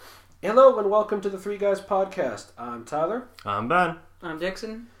Hello and welcome to the Three Guys Podcast. I'm Tyler. I'm Ben. I'm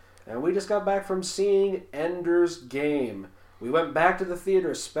Dixon. And we just got back from seeing Ender's Game. We went back to the theater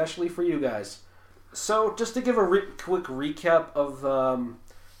especially for you guys. So, just to give a quick recap of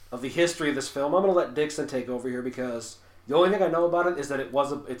the history of this film, I'm going to let Dixon take over here because the only thing I know about it is that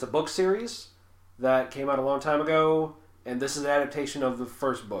it's a book series that came out a long time ago, and this is an adaptation of the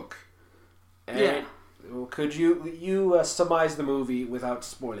first book. And yeah. Could you surmise the movie without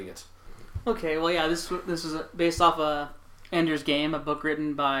spoiling it? Okay, well, yeah, this is based off Ender's Game, a book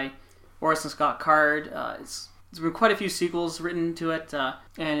written by Orson Scott Card. There's been quite a few sequels written to it,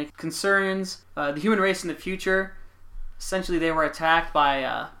 and it concerns the human race in the future. Essentially, they were attacked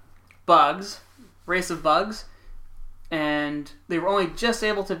by race of bugs, and they were only just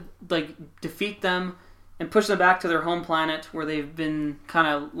able to defeat them and push them back to their home planet, where they've been kind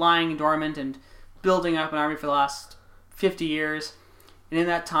of lying dormant and building up an army for the last 50 years. And in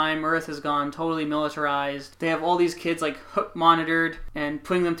that time, Earth has gone totally militarized. They have all these kids monitored and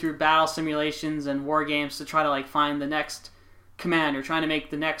putting them through battle simulations and war games to try to find the next commander, trying to make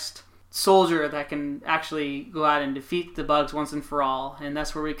the next soldier that can actually go out and defeat the bugs once and for all. And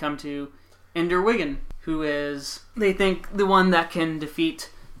that's where we come to Ender Wiggin, who is, they think, the one that can defeat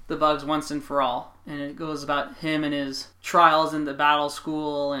the bugs once and for all. And it goes about him and his trials in the battle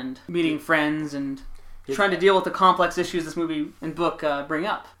school and meeting friends and trying to deal with the complex issues this movie and book bring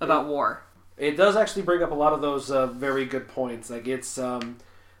up about war. It does actually bring up a lot of those very good points. It's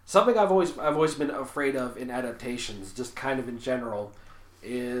something I've always been afraid of in adaptations, just kind of in general.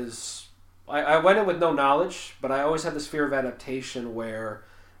 Is I went in with no knowledge, but I always have this fear of adaptation where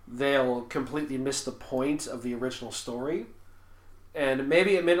they'll completely miss the point of the original story. And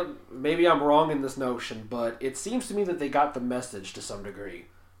maybe I'm wrong in this notion, but it seems to me that they got the message to some degree.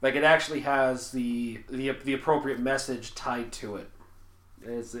 It actually has the appropriate message tied to it.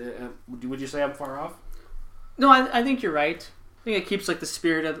 Would you say I'm far off? No, I think you're right. I think it keeps the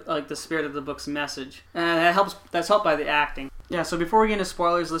spirit of the book's message, and that's helped by the acting. Yeah. So before we get into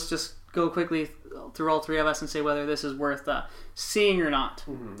spoilers, let's just go quickly through all three of us and say whether this is worth seeing or not.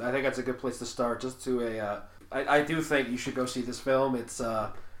 Mm-hmm. I think that's a good place to start. Just to I do think you should go see this film.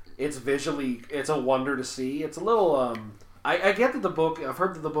 It's visually, it's a wonder to see. It's a little I get that I've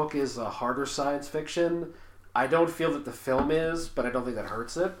heard that the book is harder science fiction. I don't feel that the film is, but I don't think that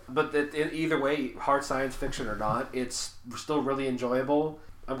hurts it. But either way, hard science fiction or not, it's still really enjoyable.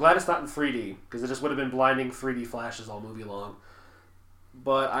 I'm glad it's not in 3D, because it just would have been blinding 3D flashes all movie long.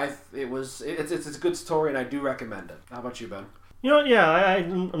 But it's a good story, and I do recommend it. How about you, Ben? I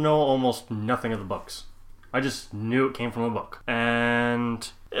know almost nothing of the books. I just knew it came from a book. And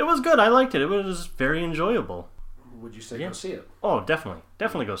it was good. I liked it. It was very enjoyable. Would you say go see it? Oh, definitely.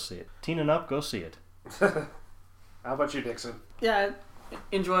 Definitely go see it. Teen and up, go see it. How about you, Dixon? Yeah,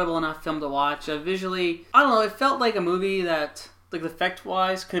 enjoyable enough film to watch. Visually, I don't know, it felt like a movie that,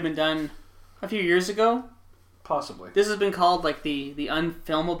 effect-wise, could have been done a few years ago. Possibly. This has been called, the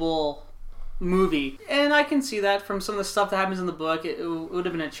unfilmable movie. And I can see that from some of the stuff that happens in the book. It would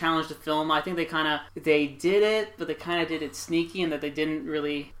have been a challenge to film. I think they did it, but they kind of did it sneaky, and that they didn't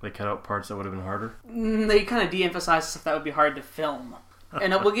really... They cut out parts that would have been harder? They kind of de-emphasized stuff that would be hard to film.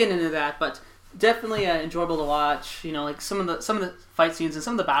 And we'll get into that, but definitely enjoyable to watch. Some of the fight scenes and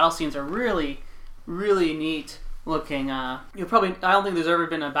some of the battle scenes are really, really neat looking. I don't think there's ever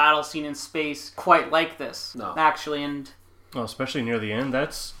been a battle scene in space quite like this. No. Actually, and... Oh, especially near the end,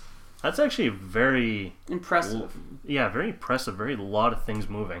 that's actually very... impressive. Yeah, very impressive. A lot of things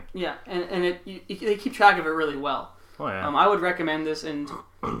moving. Yeah, and they keep track of it really well. Oh, yeah. I would recommend this, and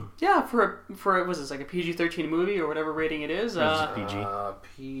yeah, for was this a PG-13 movie or whatever rating it is? It's PG.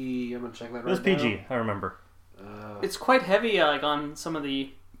 I'm gonna check that right now. It was PG, I remember. It's quite heavy, on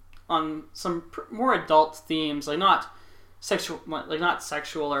some more adult themes, not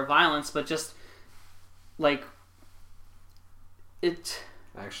sexual or violence, but just it.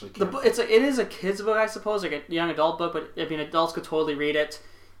 Actually, it is a kid's book, I suppose, a young adult book, but adults could totally read it.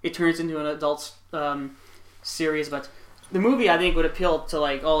 It turns into an adult series, but the movie I think would appeal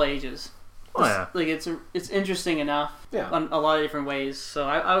to all ages. Oh yeah, it's interesting enough, on a lot of different ways. So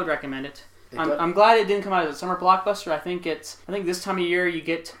I would recommend it. I'm glad it didn't come out as a summer blockbuster. I think this time of year you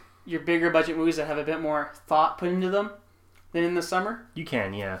get your bigger budget movies that have a bit more thought put into them than in the summer. You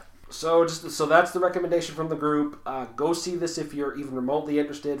can, yeah. So that's the recommendation from the group. Go see this if you're even remotely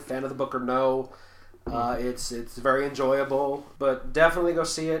interested, fan of the book or no. It's very enjoyable, but definitely go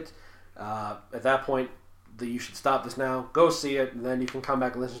see it. At that point, you should stop this now. Go see it, and then you can come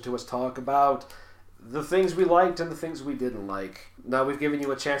back and listen to us talk about the things we liked and the things we didn't like. Now we've given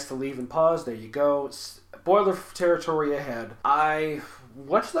you a chance to leave and pause. There you go. Spoiler territory ahead. I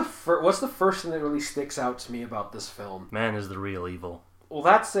What's the first thing that really sticks out to me about this film? Man is the real evil. Well,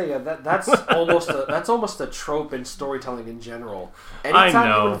 that's almost a trope in storytelling in general.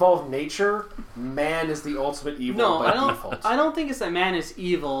 Anytime you involve nature, man is the ultimate evil by default. I don't think it's that man is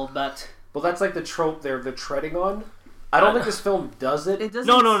evil, but well, that's like the trope they're treading on. I don't think this film does it. It doesn't.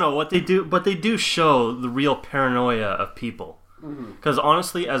 No. What they do, but they do show the real paranoia of people. Because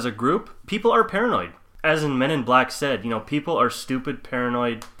honestly, as a group, people are paranoid. As in Men in Black said, people are stupid,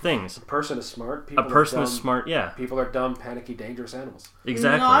 paranoid things. A person is smart. A person is smart, yeah. People are dumb, panicky, dangerous animals.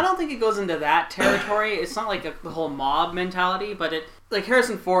 Exactly. No, I don't think it goes into that territory. It's not like the whole mob mentality, but like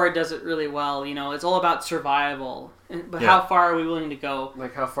Harrison Ford does it really well. It's all about survival. But how far are we willing to go?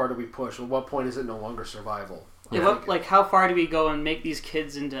 Like, how far do we push? At what point is it no longer survival? Like, how far do we go and make these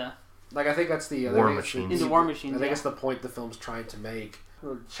kids into... Like, I think that's the... war machines. Into war machines, I think it's the point the film's trying to make.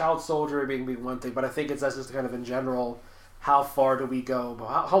 Child soldier being one thing, but I think that's just kind of in general, how far do we go?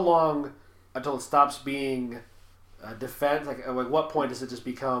 How long until it stops being defense? Like, at what point does it just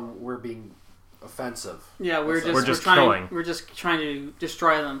become we're being offensive? Yeah, we're just trying to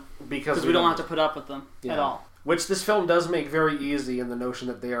destroy them because we don't have to put up with them at all. Which this film does make very easy in the notion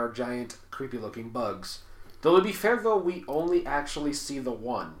that they are giant, creepy-looking bugs. Though to be fair, though, we only actually see the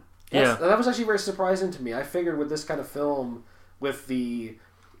one. That was actually very surprising to me. I figured with this kind of film, with the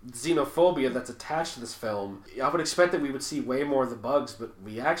xenophobia that's attached to this film, I would expect that we would see way more of the bugs, but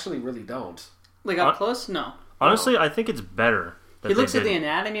we actually really don't. Like up close? No. Honestly, I think it's better. He looks at the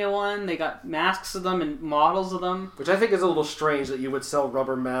anatomy of one. They got masks of them and models of them. Which I think is a little strange that you would sell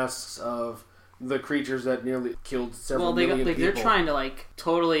rubber masks of the creatures that nearly killed several million people. They're trying to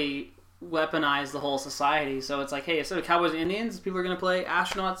totally weaponize the whole society. So it's like, hey, instead of cowboys and Indians, people are going to play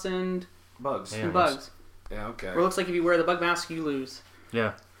astronauts and bugs. And bugs. Yeah, okay. Or it looks like if you wear the bug mask, you lose.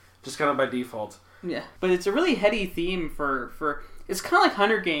 Yeah. Just kind of by default. Yeah. But it's a really heady theme for it's kind of like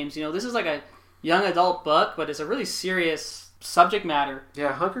Hunger Games. This is like a young adult book, but it's a really serious subject matter.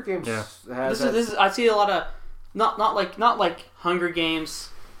 Yeah, Hunger Games has this is I see a lot of not like Hunger Games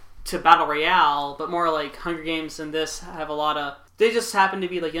to Battle Royale, but more like Hunger Games and this have a lot of... They just happen to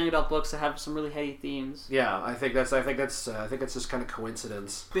be like young adult books that have some really heady themes. Yeah, I think that's just kind of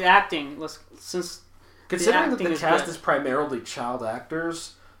coincidence. The acting, considering that the cast is primarily child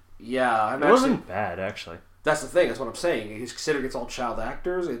actors, it wasn't bad actually. That's the thing. That's what I'm saying. Considering it's all child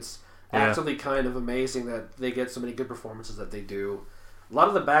actors, it's actually kind of amazing that they get so many good performances that they do. A lot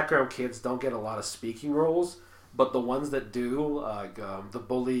of the background kids don't get a lot of speaking roles, but the ones that do, the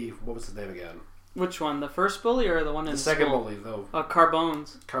bully, what was his name again? Which one? The first bully or the one in the second bully, though?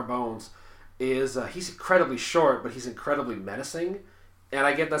 Carbones. Carbones is he's incredibly short, but he's incredibly menacing, and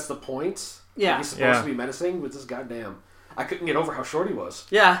I get that's the point. Yeah, he's supposed to be menacing, but just goddamn, I couldn't get over how short he was.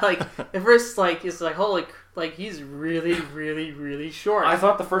 Yeah, at first, it's like holy, he's really, really, really short. I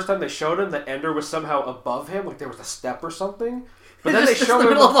thought the first time they showed him that Ender was somehow above him, like there was a step or something. But then they show him in the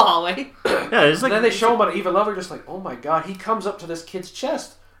middle of the hallway. Then they show him at an even level, just like, oh my god, he comes up to this kid's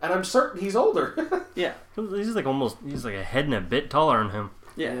chest. And I'm certain he's older. Yeah. He's like a head and a bit taller than him.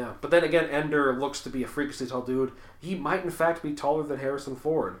 Yeah. But then again, Ender looks to be a freakishly tall dude. He might in fact be taller than Harrison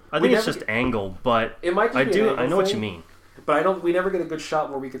Ford. I think it's just angle, but it might I know what you mean. But we never get a good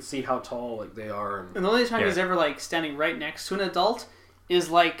shot where we could see how tall they are. And the only time he's ever standing right next to an adult is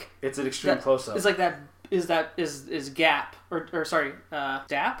it's an extreme close up. It's like that is Gap or sorry,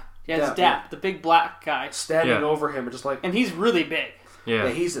 Dap? Yeah, it's Dap, yeah. The big black guy. Standing over him and just and he's really big.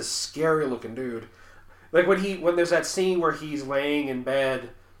 Yeah, he's a scary looking dude. Like when there's that scene where he's laying in bed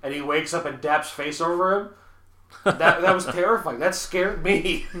and he wakes up and Dap's face over him. That was terrifying. That scared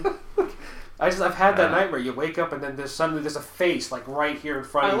me. I've had that nightmare. You wake up and then there's a face right here in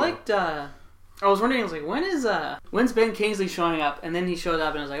front of you. I was wondering, I was like, when's Ben Kingsley showing up? And then he showed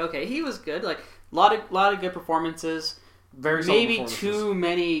up and I was like, okay, he was good. Like a lot of good performances. Very maybe too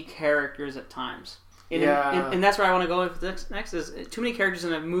many characters at times. And that's where I want to go with next is too many characters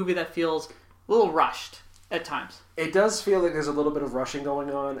in a movie that feels a little rushed at times. It does feel like there's a little bit of rushing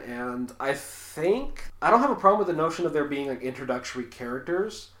going on, and I don't have a problem with the notion of there being introductory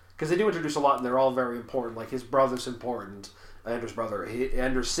characters, because they do introduce a lot and they're all very important. Like his brother's important, Ender's brother,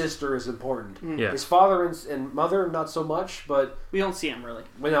 Ender's sister is important. Yeah. His father and mother not so much, but we don't see him really.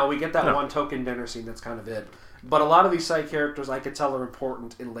 We get that one token dinner scene, that's kind of it. But a lot of these side characters I could tell are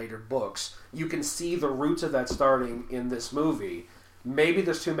important in later books. You can see the roots of that starting in this movie. Maybe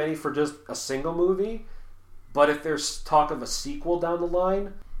there's too many for just a single movie, but if there's talk of a sequel down the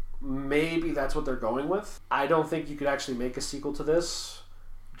line, maybe that's what they're going with. I don't think you could actually make a sequel to this.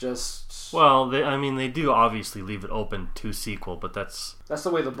 They do obviously leave it open to sequel, but that's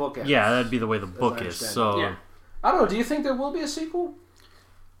the way the book ends. Yeah, that'd be the way the book is. So I don't know. Do you think there will be a sequel?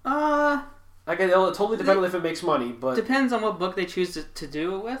 Like, it'll totally depend on if it makes money, but Depends on what book they choose to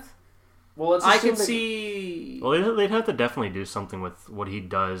do it with. well, let's I assume could they- see. Well, they'd have to definitely do something with what he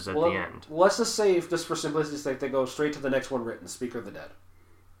does at the end. Let's just say, if just for simplicity's sake, they go straight to the next one written, Speaker of the Dead,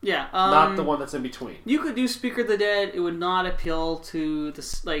 Yeah. not the one that's in between. You could do Speaker of the Dead. It would not appeal to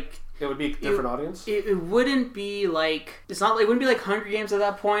this like. It would be a different audience. It wouldn't be like it's not. It wouldn't be like Hunger Games at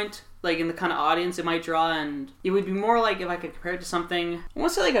that point. Like in the kind of audience it might draw, and it would be more like if I could compare it to something. I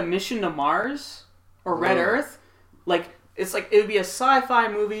want to say like a Mission to Mars or Red Earth. Like it's like it would be a sci-fi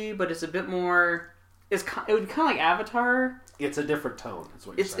movie, but it's a bit more. It would kind of like Avatar. It's a different tone. That's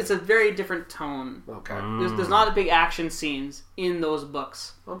what you're saying. It's a very different tone. Okay. There's not a big action scenes in those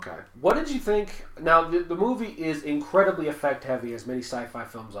books. Okay. What did you think? Now, the movie is incredibly effect heavy, as many sci-fi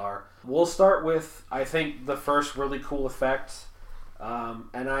films are. We'll start with, I think, the first really cool effect.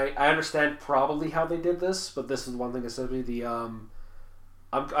 And I understand probably how they did this, but this is one thing that says to me,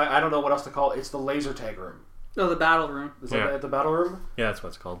 I don't know what else to call it. It's the laser tag room. Oh, the battle room. Is that the battle room? Yeah, that's what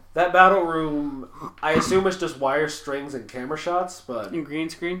it's called. That battle room, I assume it's just wire strings and camera shots, but In green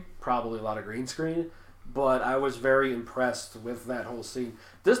screen. probably a lot of green screen. But I was very impressed with that whole scene.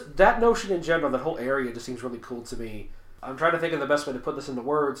 That notion in general, that whole area just seems really cool to me. I'm trying to think of the best way to put this into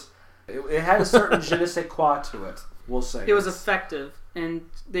words. It had a certain je ne sais quoi to it, we'll say. It was effective, and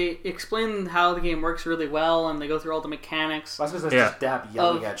they explain how the game works really well, and they go through all the mechanics. I was going to say just Dab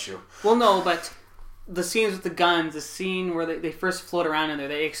yelling at you. Well, no, but the scenes with the guns, the scene where they first float around in there,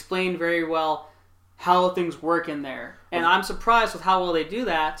 they explain very well how things work in there. And I'm surprised with how well they do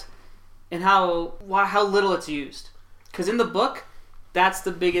that, and how little it's used. Because in the book, that's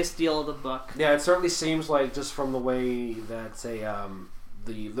the biggest deal of the book. Yeah, it certainly seems like, just from the way that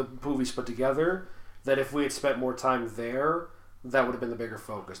the movie's put together, that if we had spent more time there, that would have been the bigger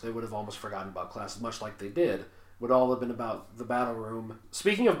focus. They would have almost forgotten about classes, much like they did. Would all have been about the battle room.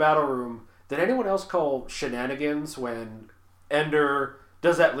 Speaking of battle room, did anyone else call shenanigans when Ender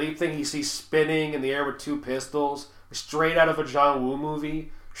does that leap thing? He sees spinning in the air with two pistols, straight out of a John Woo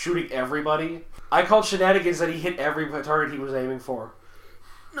movie, shooting everybody. I called shenanigans that he hit every target he was aiming for.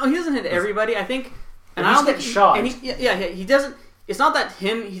 No, he doesn't hit everybody. I think, and I don't think shot. And he doesn't. It's not that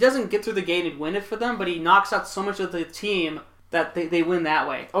he doesn't get through the gate and win it for them, but he knocks out so much of the team that they win that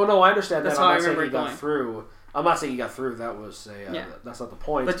way. Oh no, I understand that. That's I'm how not I saying remember he got going. through. I'm not saying he got through. That was that's not the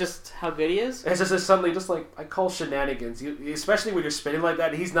point. But just how good he is. It's just suddenly, just like, I call shenanigans. Especially when you're spinning like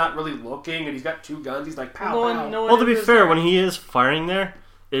that, he's not really looking, and he's got two guns. He's like, pow, pow. Well, to be fair, when he is firing there,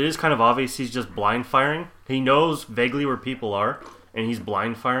 it is kind of obvious he's just blind firing. He knows vaguely where people are, and he's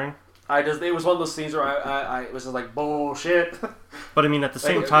blind firing. It was one of those scenes where I was just like, bullshit. But I mean, at the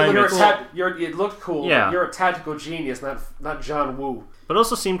same Like, time, it looked cool. Yeah. But you're a tactical genius, not John Woo. But it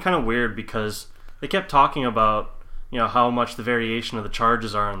also seemed kind of weird because they kept talking about, how much the variation of the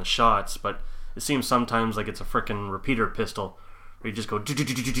charges are on the shots, but it seems sometimes like it's a frickin' repeater pistol where you just go.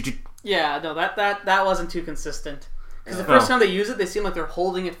 Yeah, no, that wasn't too consistent. Because the first time they use it, they seem like they're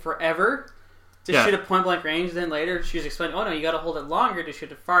holding it forever to shoot at point blank range. Then later, she's explaining, "Oh no, you got to hold it longer to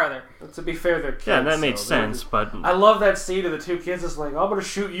shoot it farther." But to be fair, they're kids. Yeah, that made sense. But I love that scene of the two kids. It's like, I'm gonna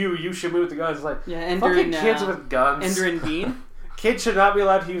shoot you. You shoot me with the guns. It's like, Ender fucking and kids with guns. Ender and Bean. Kids should not be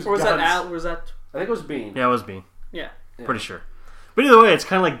allowed to use Or was guns. that Al? Was that? I think it was Bean. Yeah, it was Bean. Yeah. Pretty sure. But either way, it's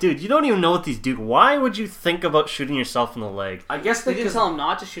kind of like, dude, you don't even know what these do. Why would you think about shooting yourself in the leg? I guess They didn't tell him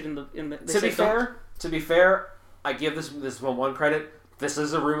not to shoot in the. To be fair, I give this one credit. This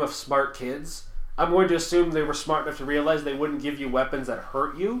is a room of smart kids. I'm going to assume they were smart enough to realize they wouldn't give you weapons that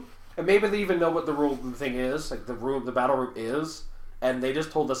hurt you, and maybe they even know what the thing is, like the battle room is, and they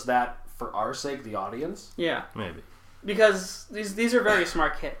just told us that for our sake, the audience. Yeah, maybe because these are very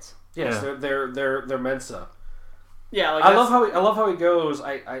smart kids. Yes, yeah. they're Mensa. Yeah, like I love how he goes.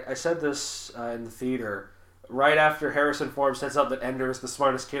 I said this in the theater right after Harrison Ford sets out that Ender is the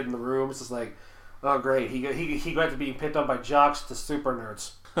smartest kid in the room. It's just like, oh great, he got to be picked on by jocks to super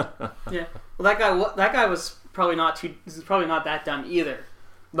nerds. Yeah, well that guy was probably not that dumb either.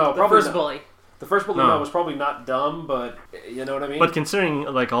 No, the first bully. The first bully was probably not dumb, but you know what I mean. But considering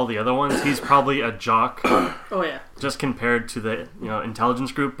like all the other ones, he's probably a jock. Oh yeah. Just compared to the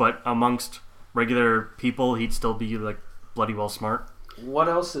intelligence group, but amongst regular people, he'd still be like bloody well smart. What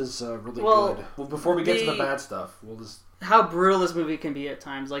else is really good? Well, before we get to the bad stuff, we'll just how brutal this movie can be at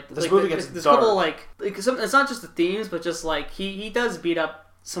times. Like this movie gets there's dark. Couple it's not just the themes, but just like he does beat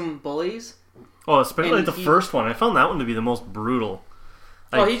up some bullies. Oh, especially the first one. I found that one to be the most brutal.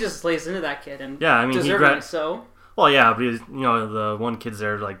 Like, he just lays into that kid, and yeah, I mean, deservedly so. Well, yeah, but the one kid's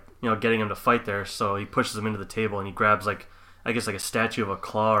there, like getting him to fight there, so he pushes him into the table and he grabs like I guess like a statue of a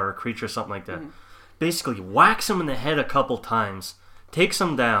claw or a creature or something like that. Basically, whacks him in the head a couple times, takes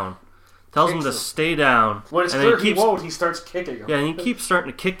him down, tells him Kicks to him. stay down. When it's and clear then he won't, he starts kicking him. Yeah, and he keeps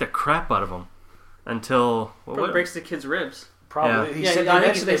starting to kick the crap out of him until... Probably breaks the kid's ribs. Probably. Yeah. He Yeah, said, I they think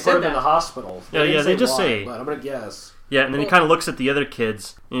mentioned they they put said him in that. the hospital. Yeah, didn't they just why, say- But I'm going to guess. Yeah, and then he kind of looks at the other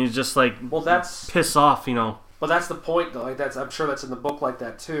kids, and he's just like, Well, that's... piss off, you know. But that's the point, though. Like I'm sure that's in the book like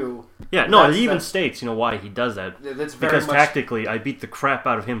that, too. Yeah, no, That's- it even that's- states, why he does that. That's very Because much... tactically, I beat the crap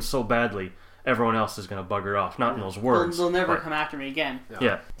out of him so badly, everyone else is going to bugger off. Not in those words. They'll never but- come after me again.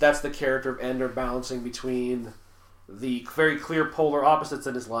 Yeah. That's the character of Ender balancing between the very clear polar opposites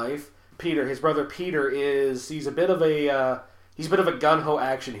in his life. Peter, his brother Peter, he's a bit of a gun-ho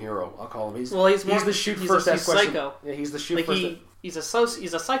action hero, I'll call him. He's the shoot first ask question. Psycho. Yeah, he's the shoot Like first.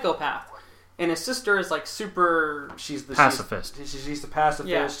 he's a psychopath, and his sister is like super. She's the Pacifist. She's the pacifist.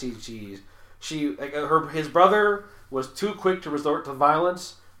 Yeah. His brother was too quick to resort to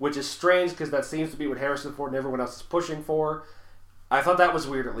violence, which is strange because that seems to be what Harrison Ford and everyone else is pushing for. I thought that was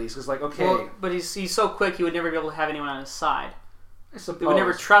weird, at least, because okay, Well, but he's so quick he would never be able to have anyone on his side. I suppose They would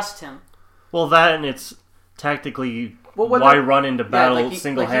never trust him. Well, that and it's tactically Well, when why the- run into battle like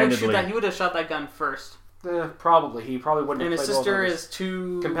single-handedly. he would have shot that gun first. Probably he probably wouldn't. And have his played well sister with is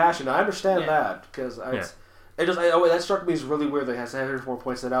too compassionate. I understand Yeah. that because that struck me as really weird. That Harrison Ford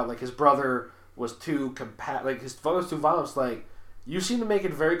points that out. Like his brother was too his father was too violent. Like you seem to make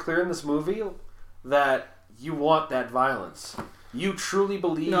it very clear in this movie that you want that violence. You truly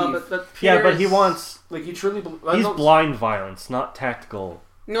believe. No, but Peter Yeah, but he is- wants... Like you truly believe. He's blind violence, not tactical.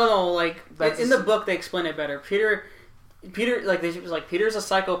 No, like That's- in the book they explain it better. Peter, Peter's a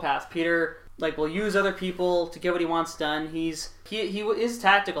psychopath. Peter will use other people to get what he wants done. He is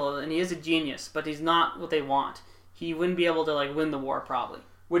tactical and he is a genius, but he's not what they want. He wouldn't be able to win the war probably.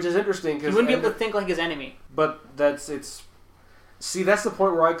 Which is interesting He because wouldn't be able to think like his enemy. But see, that's the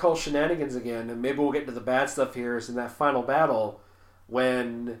point where I call shenanigans again, and maybe we'll get into the bad stuff here. Is in that final battle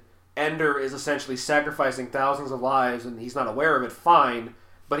when Ender is essentially sacrificing thousands of lives, and he's not aware of it. Fine,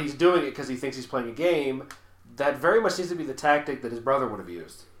 but he's doing it because he thinks he's playing a game. That very much seems to be the tactic that his brother would have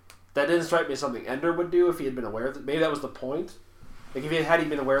used. That didn't strike me as something Ender would do if he had been aware of it. Maybe that was the point. Like if he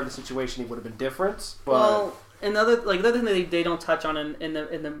been aware of the situation, he would have been different. But Well, another thing that they don't touch on in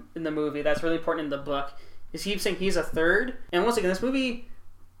the movie that's really important in the book is he keeps saying he's a third. And once again, this movie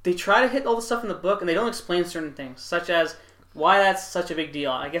they try to hit all the stuff in the book and they don't explain certain things, such as why that's such a big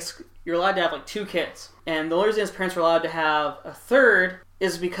deal. I guess you're allowed to have 2 kids, and the only reason his parents were allowed to have a third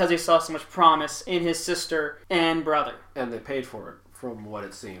is because they saw so much promise in his sister and brother. and they paid for it, from what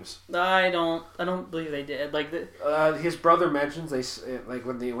it seems. I don't believe they did. His brother mentions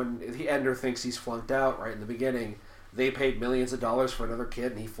when Ender thinks he's flunked out right in the beginning, they paid millions of dollars for another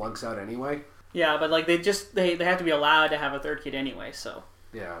kid and he flunks out anyway. Yeah, but they have to be allowed to have a third kid anyway, so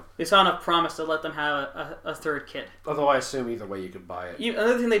Yeah. they saw enough promise to let them have a third kid. Although I assume either way you could buy it.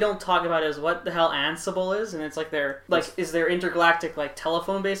 Another thing they don't talk about is what the hell Ansible is, and it's is their intergalactic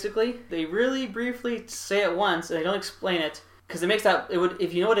telephone basically. They really briefly say it once, and they don't explain it because it makes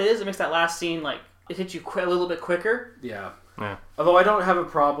if you know what it is, it makes that last scene it hits you a little bit quicker. Yeah. Yeah. Although I don't have a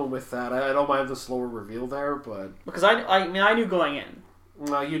problem with that. I don't mind the slower reveal there, but Because I knew going in.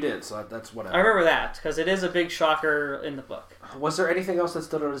 no, you did, so that's what I remember that because it is a big shocker in the book. Was there anything else that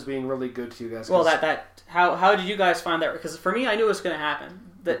stood out as being really good to you guys? Well, how did you guys find that? Because for me, I knew it was going to happen.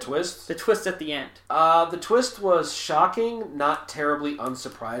 the twist. The twist at the end. The twist was shocking, not terribly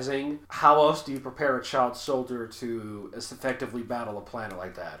unsurprising. How else do you prepare a child soldier to as effectively battle a planet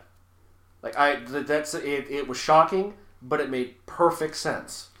like that? It was shocking, but it made perfect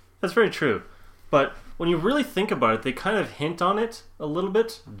sense. That's very true. But when you really think about it, they kind of hint on it a little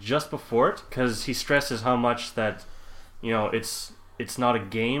bit just before it, because he stresses how much that, it's not a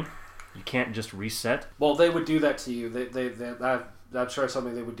game. You can't just reset. Well, they would do that to you. I'm sure it's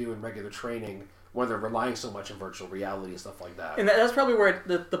something they would do in regular training when they're relying so much on virtual reality and stuff like that. And that's probably where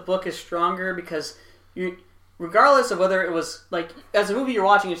the book is stronger because regardless of whether it was as a movie you're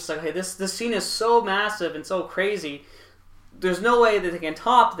watching, it's just hey, this scene is so massive and so crazy. There's no way that they can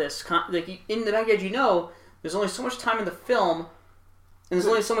top this. In the back edge, there's only so much time in the film, and there's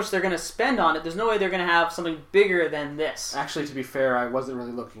only so much they're going to spend on it. There's no way they're going to have something bigger than this. Actually, to be fair, I wasn't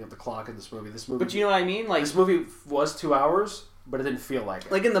really looking at the clock in this movie. But you know what I mean? This movie was 2 hours, but it didn't feel like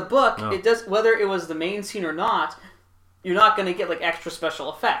it. In the book, No. it does. Whether it was the main scene or not, you're not going to get extra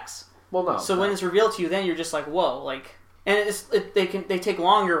special effects. Well, no. So when it's revealed to you, then you're just whoa, and they take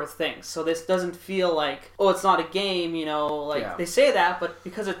longer with things. So this doesn't feel it's not a game, Yeah. They say that, but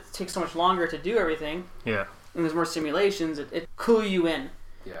because it takes so much longer to do everything, Yeah. and there's more simulations, it clue you in.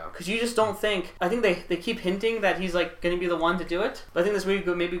 Yeah. Because you just don't think. I think they keep hinting that he's going to be the one to do it, but I think this movie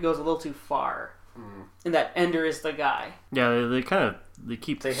maybe goes a little too far. and that Ender is the guy. Yeah, they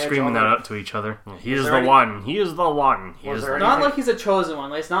keep They hedge screaming all that the- out to each other. He Was is there the any- one. He is the one. He Was is there the any- Not Anything- like he's a chosen one.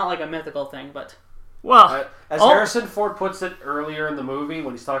 Like, it's not like a mythical thing, but Well, As Harrison Ford puts it earlier in the movie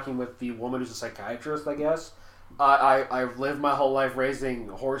when he's talking with the woman who's a psychiatrist, I guess, I've lived my whole life raising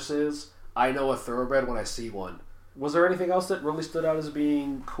horses. I know a thoroughbred when I see one. Was there anything else that really stood out as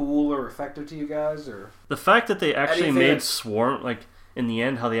being cool or effective to you guys? Or the fact that they actually Anything made that- swarm, like in the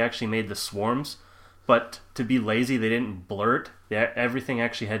end, how they actually made the swarms, but to be lazy, they didn't blur it. Everything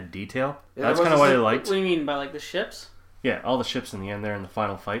actually had detail. Yeah, That's there kind of was what I this- liked. what do you mean by like the ships? Yeah, all the ships in the end there in the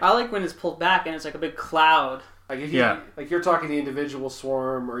final fight. I like when it's pulled back and it's like a big cloud. like, Yeah. like you're talking the individual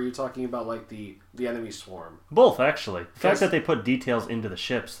swarm, or are you talking about like the enemy swarm? Both, actually. The Yes. fact that they put details into the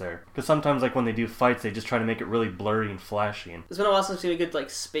ships there. Because sometimes, like, when they do fights, they just try to make it really blurry and flashy. And It's been a while since I've seen a good like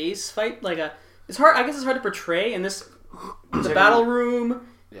space fight. Like it's hard. I guess it's hard to portray in this. The battle room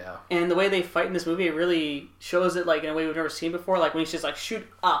Yeah. and the way they fight in this movie, it really shows it like in a way we've never seen before. Like when he's just like shoot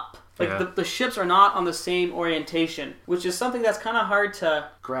up. Like Yeah. the ships are not on the same orientation, which is something that's kind of hard to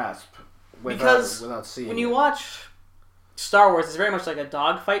Grasp. because without seeing when you it. watch Star Wars, it's very much like a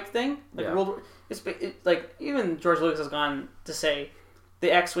dogfight thing. Like Yeah. World War, like even George Lucas has gone to say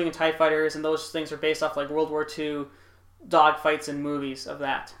the X-wing and Tie fighters and those things are based off like World War II dogfights and movies of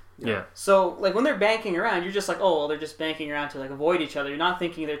that. yeah. So like when they're banking around, you're just like, oh, well, they're just banking around to like avoid each other. You're not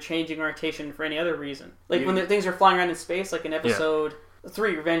thinking they're changing orientation for any other reason. Like when things are flying around in space, like in Episode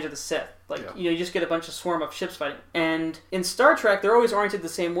 3, Revenge of the Sith. Like you just get a bunch of swarm of ships fighting. And in Star Trek, they're always oriented the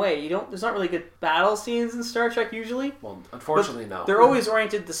same way. There's not really good battle scenes in Star Trek usually. Well, unfortunately, no. They're always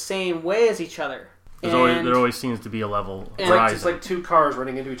oriented the same way as each other. There always seems to be a level And- horizon. It's like two cars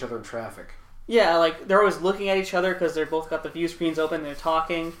running into each other in traffic. Yeah, like they're always looking at each other because they're both got the view screens open. And they're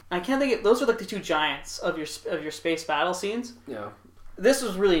talking. I can't think. Those are like the two giants of your space battle scenes. Yeah. This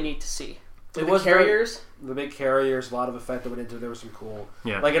was really neat to see. It The was carriers, The big carriers, a lot of effect that went into it. There was some cool.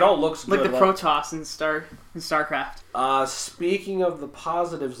 Yeah. Like it all looks like good. the Protoss in StarCraft. Speaking of the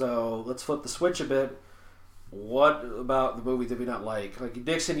positives, though, let's flip the switch a bit. What about the movie did we not like? Like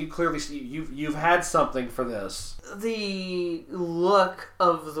Dixon, you clearly see you've had something for this. The look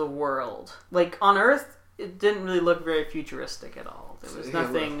of the world, like on Earth, it didn't really look very futuristic at all. There was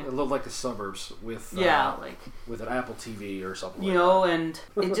nothing. It looked like the suburbs with Like with an Apple TV or something. you like know, that. and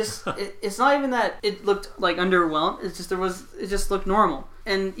it just it's not even that it looked like underwhelmed. It's just it just looked normal,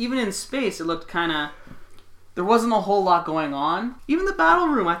 and even in space, it looked kind of. There wasn't a whole lot going on. Even the battle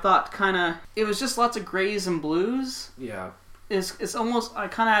room, I thought, it was just lots of grays and blues. Yeah. It's almost, I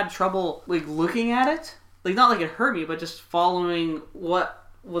kind of had trouble like looking at it. Like not like it hurt me, but just following what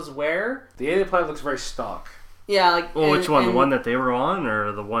was where. The alien planet looks very stock. Yeah, like. Well, which one? The and one that they were on,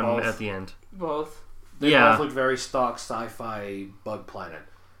 or the one Both. at the end? both. They Yeah. both look very stock sci-fi bug planet.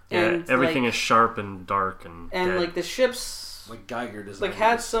 Yeah, And, everything like- is sharp and dark and And dead. like the ships, Like Geiger design. like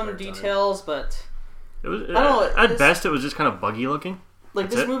had some details, but It was, I don't know, at it's- best, it was just kind of buggy looking. like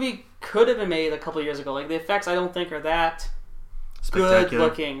That's this it? movie could have been made a couple years ago. Like the effects, I don't think are that good Spectacular.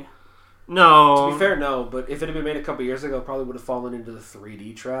 looking. No. To be fair, no. But if it had been made a couple years ago, it probably would have fallen into the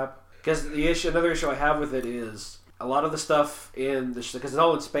 3D trap. Because another issue I have with it is a lot of the stuff in the because it's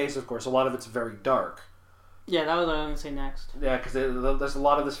all in space, of course. A lot of it's very dark. Yeah, that was what I was going to say next. Yeah, because there's a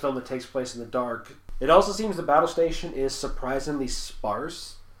lot of this film that takes place in the dark. It also seems the battle station is surprisingly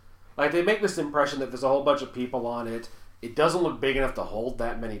sparse. Like, they make this impression that there's a whole bunch of people on it. It doesn't look big enough to hold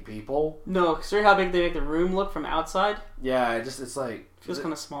that many people. No, considering how big they make the room look from outside, Yeah, it's like... it feels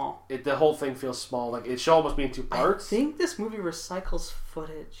kind of small. the whole thing feels small. Like, it should almost be in two parts. I think this movie recycles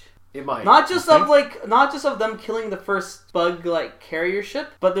footage. It might. Not just You of them killing the first bug carrier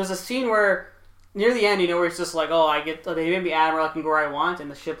ship, but there's a scene where near the end, where it's just like, oh, they made me admiral, I can go where I want, and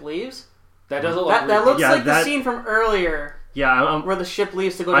the ship leaves. That doesn't look That looks Yeah, like the that- scene from earlier Yeah, I'm, where the ship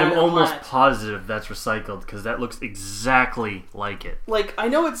leaves to go down I'm to the almost planet. positive that's recycled because that looks exactly like it. Like, I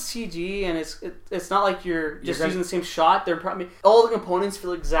know it's CG and it's not like you're just gonna- using the same shot. They're probably all the components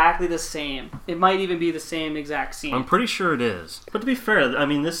feel exactly the same. It might even be the same exact scene. I'm pretty sure it is. But to be fair, I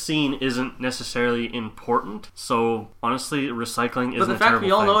mean, this scene isn't necessarily important, so honestly, recycling isn't but the a fact terrible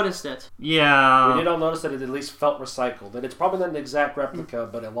we all thing. noticed it. Yeah. We did all notice that it at least felt recycled. And it's probably not an exact replica,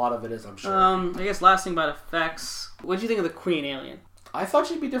 but a lot of it is, I'm sure. I guess last thing about effects. What do you think of the Queen alien? I thought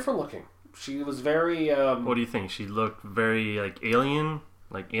she'd be different looking. She was very... What do you think? She looked very, like, Alien?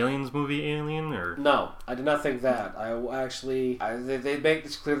 Like Aliens movie Alien? Or No, I did not think that. They make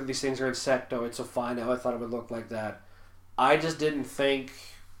this clear that these things are insectoid, so fine, I thought it would look like that. I just didn't think...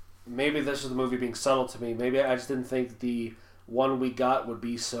 Maybe this is the movie being subtle to me. Maybe I just didn't think the one we got would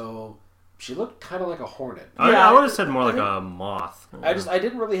be so she looked kind of like a hornet. I would have said more like a moth. I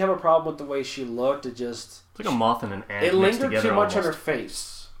didn't really have a problem with the way she looked. It's like a moth and an ant. It lingered too much on her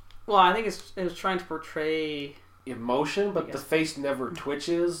face. Well, I think it was trying to portray emotion, but the face never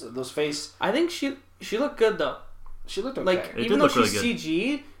twitches. I think she looked good though. She looked okay. Like even though she's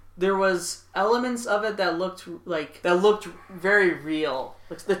CG, there was elements of it that looked very real.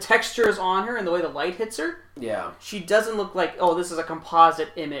 Like the textures on her and the way the light hits her. Yeah. She doesn't look like, oh, this is a composite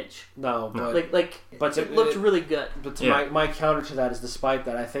image. No, but it looked really good. But my counter to that is, despite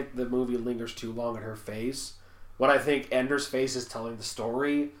that, I think the movie lingers too long on her face. When I think Ender's face is telling the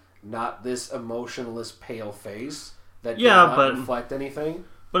story, not this emotionless, pale face that does not reflect anything.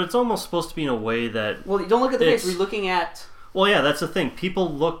 But it's almost supposed to be in a way that... Well, you don't look at the face. We're looking at... Well, yeah, that's the thing. People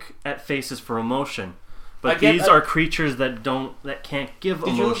look at faces for emotion. But these are creatures that can't give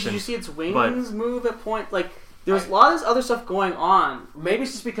emotion. Did you see its wings move at point? Like, there was a lot of this other stuff going on. Maybe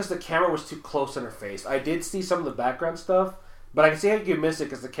it's just because the camera was too close on her face. I did see some of the background stuff, but I can see how you could miss it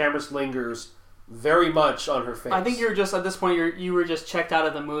because the camera lingers very much on her face. I think you're just, at this point, you were just checked out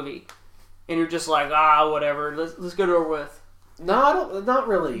of the movie. And you're just like, whatever, let's get it over with. No, not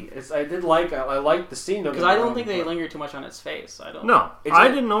really. I liked the scene. Because I don't think they linger too much on its face. I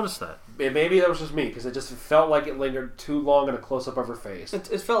didn't notice that. Maybe that was just me, because it just felt like it lingered too long in a close-up of her face.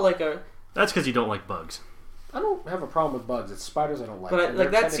 It felt like a... That's because you don't like bugs. I don't have a problem with bugs. It's spiders I don't like.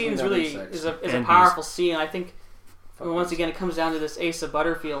 But that scene is a powerful scene. I think, once again, it comes down to this Asa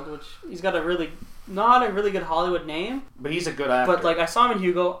Butterfield, which he's got not a really good Hollywood name. But he's a good actor. But I saw him in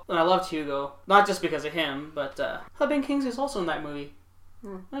Hugo, and I loved Hugo. Not just because of him, but Ben Kingsley is also in that movie.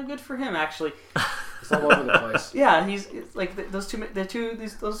 Good for him, actually. It's all over the place. Yeah, those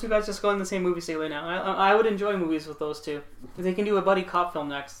two guys just go in the same movie together now. I would enjoy movies with those two. If they can do a buddy cop film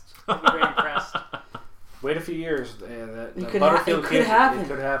next, I'd be very impressed. Wait a few years. It could happen. It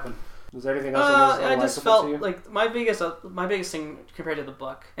could happen. Was there anything else that was I just felt like my biggest thing compared to the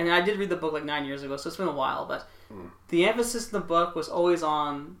book, and I did read the book 9 years ago, so it's been a while, but the emphasis in the book was always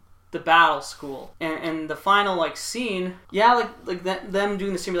on the battle school, and the final scene, them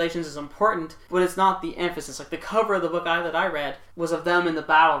doing the simulations is important, but it's not the emphasis. Like the cover of the book that I read was of them in the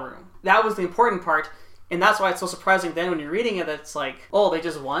battle room. That was the important part. And that's why it's so surprising then when you're reading it that it's like, oh, they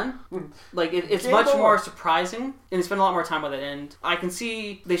just won? It's much more surprising, and they spend a lot more time with it. And I can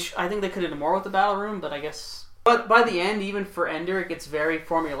see, I think they could have done more with the battle room, but I guess... But by the end, even for Ender, it gets very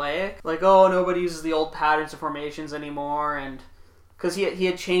formulaic. Like, oh, nobody uses the old patterns of formations anymore, and... Because he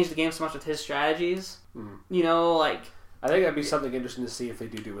had changed the game so much with his strategies. I think that'd be something interesting to see if they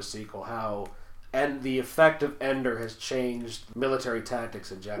do a sequel, how... And the effect of Ender has changed military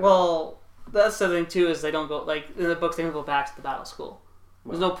tactics in general. Well... That's the thing too, is they don't go in the books. They don't go back to the battle school.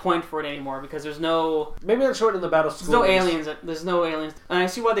 There's no point for it anymore because there's no. Maybe they'll show it in the battle school. There's no aliens, and I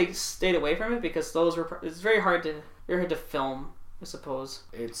see why they stayed away from it because those were. It's very hard to film. I suppose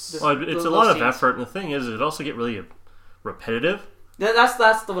it's a lot of effort, and the thing is, it also get really repetitive. That's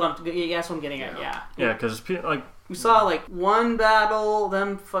what I'm getting at. Yeah. Yeah, because we saw one battle,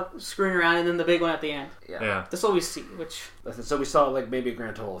 them screwing around, and then the big one at the end. Yeah. That's what we see. So we saw maybe a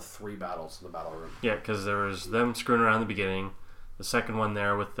grand total of 3 battles in the battle room. Yeah, because there was them screwing around in the beginning, the second one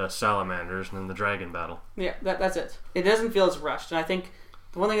there with the salamanders, and then the dragon battle. Yeah, that's it. It doesn't feel as rushed, and I think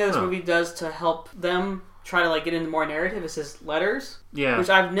the one thing that this movie does to help them try to get into more narrative is his letters. Yeah. Which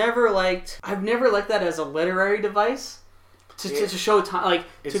I've never liked. I've never liked that as a literary device. To show time,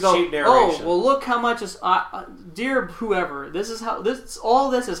 to go, oh, well, look how much is, dear whoever, this is how, all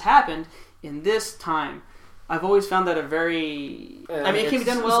this has happened in this time. I've always found that a very, it can be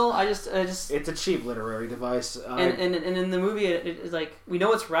done well, I just. It's a cheap literary device. And in the movie, it's we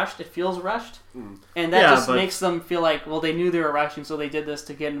know it's rushed, it feels rushed, and that makes them feel like, well, they knew they were rushing, so they did this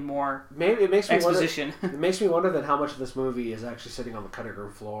to get more exposition. It makes me wonder then how much of this movie is actually sitting on the cutting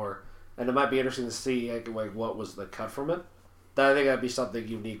room floor, and it might be interesting to see, what was the cut from it. I think that'd be something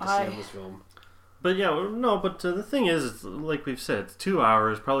unique to see in this film. But the thing is, like we've said, it's 2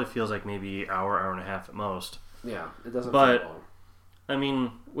 hours. Probably feels like maybe hour and a half at most. Yeah, it doesn't feel long. I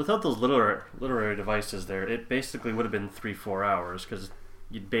mean, without those literary devices there, it basically would have been 3-4 hours because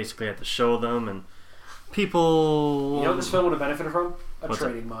you'd basically have to show them and people... You know what this film would have benefited from? A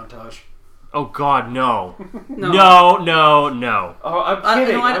training montage. Oh God, no! No. Oh, I'm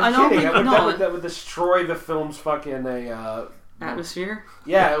kidding. I'm kidding. That would destroy the film's fucking atmosphere.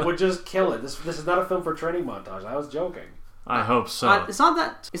 Yeah, it would just kill it. This is not a film for training montage. I was joking. I hope so. It's not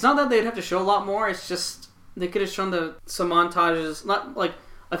that they'd have to show a lot more. It's just they could have shown some montages, not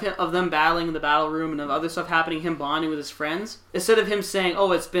of them battling in the battle room and of other stuff happening. Him bonding with his friends instead of him saying,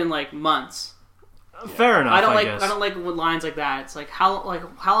 "Oh, it's been months." Fair enough. I guess. don't like with lines like that. It's like how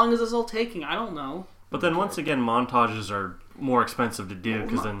long is this all taking? I don't know. But then once again, montages are more expensive to do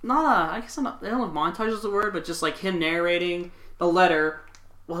because then I guess I don't know if montage is the word, but just like him narrating the letter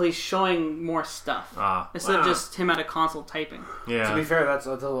while he's showing more stuff instead of just him at a console typing. Yeah. To be fair,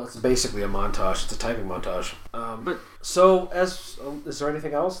 that's basically a montage. It's a typing montage. But so, is there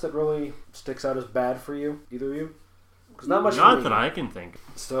anything else that really sticks out as bad for you, either of you? Because not much. Not that I can think.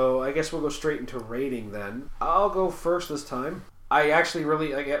 So I guess we'll go straight into rating then. I'll go first this time. I actually really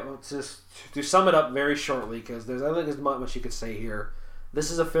just to sum it up very shortly because I don't think there's not much you could say here.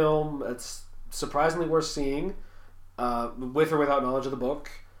 This is a film that's surprisingly worth seeing, with or without knowledge of the book.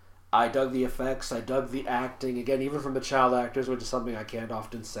 I dug the effects. I dug the acting. Again, even from the child actors, which is something I can't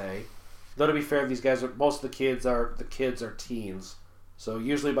often say. Though to be fair, these guys most of the kids are teens, so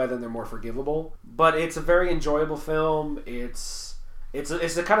usually by then they're more forgivable. But it's a very enjoyable film. It's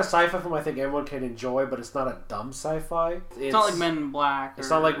the kind of sci-fi film I think everyone can enjoy, but it's not a dumb sci-fi. It's not like Men in Black. It's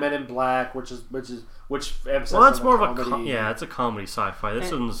not like Men in Black, which emphasizes. Well, that's more comedy. of a it's a comedy sci-fi.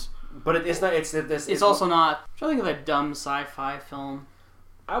 This one's. But it's not. It's also not. I'm trying to think of a dumb sci-fi film.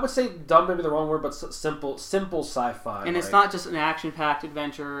 I would say dumb, maybe the wrong word, but simple sci-fi. And it's not just an action-packed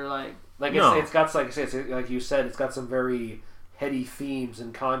adventure it's got like you said, it's got some very heady themes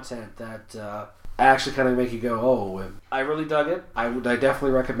and content that actually kind of make you go, oh. I really dug it. I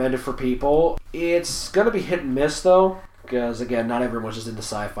definitely recommend it for people. It's gonna be hit and miss though, because again, not everyone's just into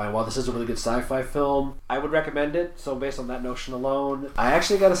sci-fi. While this is a really good sci-fi film, I would recommend it. So based on that notion alone, I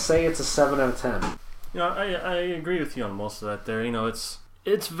actually got to say it's a 7 out of 10. I agree with you on most of that. There,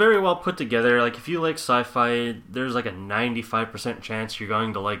 it's very well put together. Like if you like sci-fi, there's like a 95% chance you're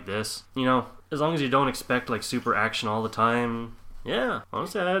going to like this. As long as you don't expect like super action all the time. Yeah,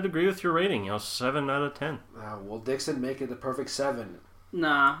 honestly, I'd agree with your rating. 7 out of 10. Will Dixon make it the perfect 7?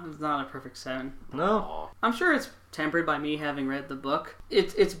 Nah, it's not a perfect 7. No. I'm sure it's tempered by me having read the book.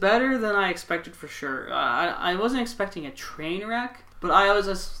 It's better than I expected for sure. I wasn't expecting a train wreck, but I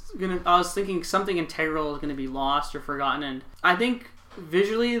was thinking something integral is going to be lost or forgotten, and I think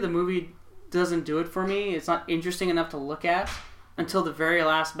visually the movie doesn't do it for me. It's not interesting enough to look at until the very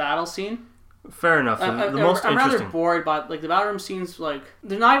last battle scene. Fair enough. I'm rather bored by the battle room scenes. Like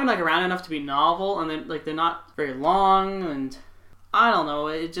they're not even around enough to be novel, and then they're not very long. And I don't know.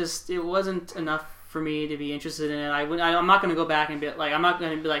 It wasn't enough for me to be interested in it. I'm not going to go back and be like, I'm not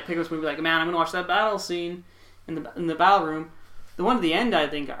going to be like pick up this movie like, man, I'm going to watch that battle scene in the battle room. The one at the end, I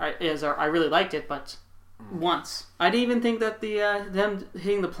think, I really liked it, but once I didn't even think that the them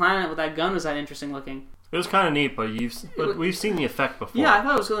hitting the planet with that gun was that interesting looking. It was kind of neat, but we've seen the effect before. Yeah, I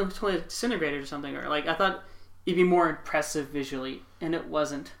thought it was going to totally disintegrate or something, or I thought it'd be more impressive visually, and it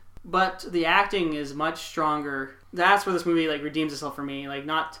wasn't. But the acting is much stronger. That's where this movie redeems itself for me.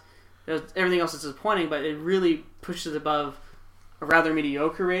 Not everything else is disappointing, but it really pushes it above a rather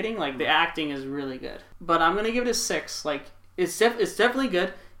mediocre rating. The acting is really good, but I'm gonna give it a 6. It's definitely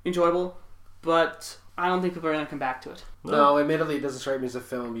good, enjoyable, but I don't think people are going to come back to it. No, admittedly, it doesn't strike me as a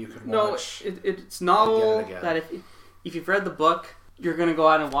film you could watch. No, it's novel again. that if you've read the book, you're going to go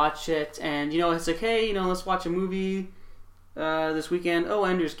out and watch it. And, it's like, hey, let's watch a movie this weekend. Oh,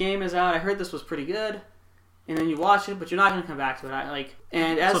 Ender's Game is out. I heard this was pretty good. And then you watch it, but you're not going to come back to it.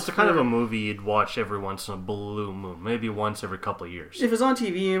 So it's kind of a movie you'd watch every once in a blue moon. Maybe once every couple of years. If it's on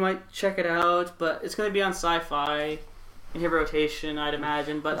TV, you might check it out. But it's going to be on Sci-Fi. In heavy rotation, I'd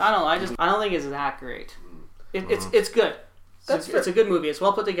imagine, but I don't think it's that great. It's good. It's a good movie. It's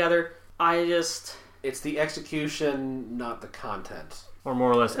well put together. It's the execution, not the content. Or more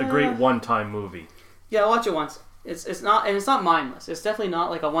or less a great one-time movie. Yeah, watch it once. It's not mindless. It's definitely not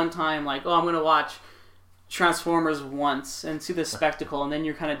like a one-time I'm going to watch Transformers once and see the spectacle, and then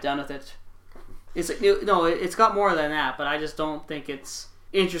you're kind of done with it. It's got more than that, but I just don't think it's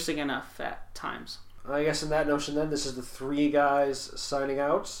interesting enough at times. I guess in that notion then, this is the 3 guys signing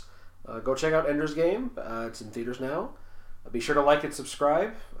out. Go check out Ender's Game. It's in theaters now. Be sure to like and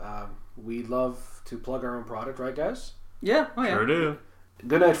subscribe. We love to plug our own product, right guys? Yeah. Oh yeah. Sure do.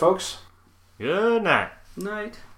 Good night, folks. Good night. Night.